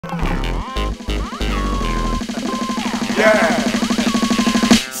Yeah.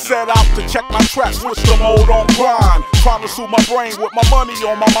 Set out to check my tracks, switch the mode on grind. Trying to soothe my brain with my money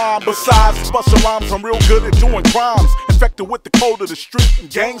on my mind. Besides, bustin' rhymes, I'm real good at doing crimes. Infected with the code of the street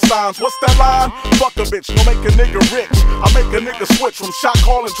and gang signs. What's that line? Fuck a bitch, don't make a nigga rich. I make a nigga switch from shot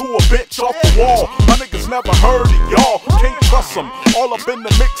calling to a bitch off the wall. My niggas never heard it, y'all. Can't trust them. All up in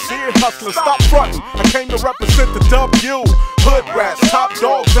the mix here, hustling. Stop frontin'. I came to represent the W. Hood rats, top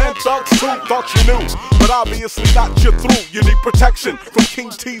dogs, and thugs too. Thought you knew, but obviously not you through. You need protection from King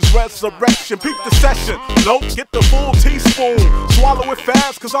T's resurrection. Peep the session. Nope, get the full teaspoon. Swallow it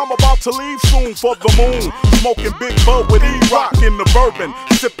fast, cause I'm about to leave soon for the moon. Smoking Big Bud with E-Rock in the bourbon.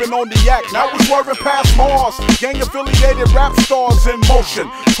 Sipping on the yak, now we swerving past Mars. Gang-affiliated rap stars in motion.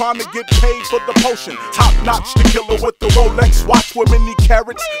 Trying to get paid for the potion. Top notch, the killer with the Rolex watch with many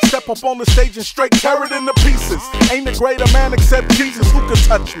carrots. Step up on the stage and straight tear it into pieces. Ain't a greater man except Jesus who could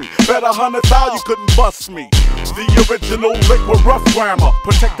touch me. Bet 100,000 you couldn't bust me. The original liquid rough grammar,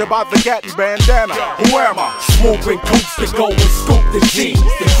 protected by the Gatton bandana. Who am I? Swooping coops to go and scoop the G's.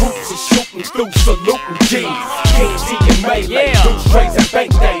 The troops are shooting through Salut'n G's. King T and Maylay, Deuce Trays and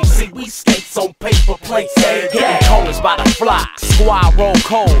bank days. See, we skates on paper plates every day. Hitting corners by the flock, squad roll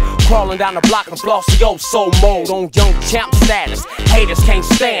cold. Crawling down the block and flossy old soul mode. On young champ status, haters can't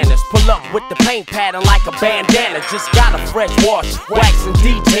stand us. Pull up with the paint pattern like a bandana. Just got a fresh wash, wax and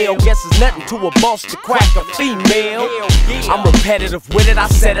detail. Guess it's nothing to a boss to crack a female. I'm repetitive with it, I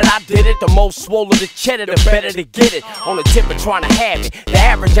said it, I did it. The most swollen the cheddar, the better to get it. On the tip of trying to have it. The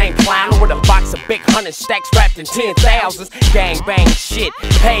average ain't clowning with a box of big 100 stacks wrapped in 10,000s. Gang bang shit,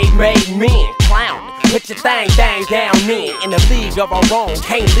 paid made men. Clowning, put your thing down in the league of our own,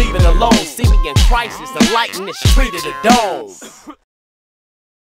 can't leave it alone. See me in crisis, the lightning is treated a dome.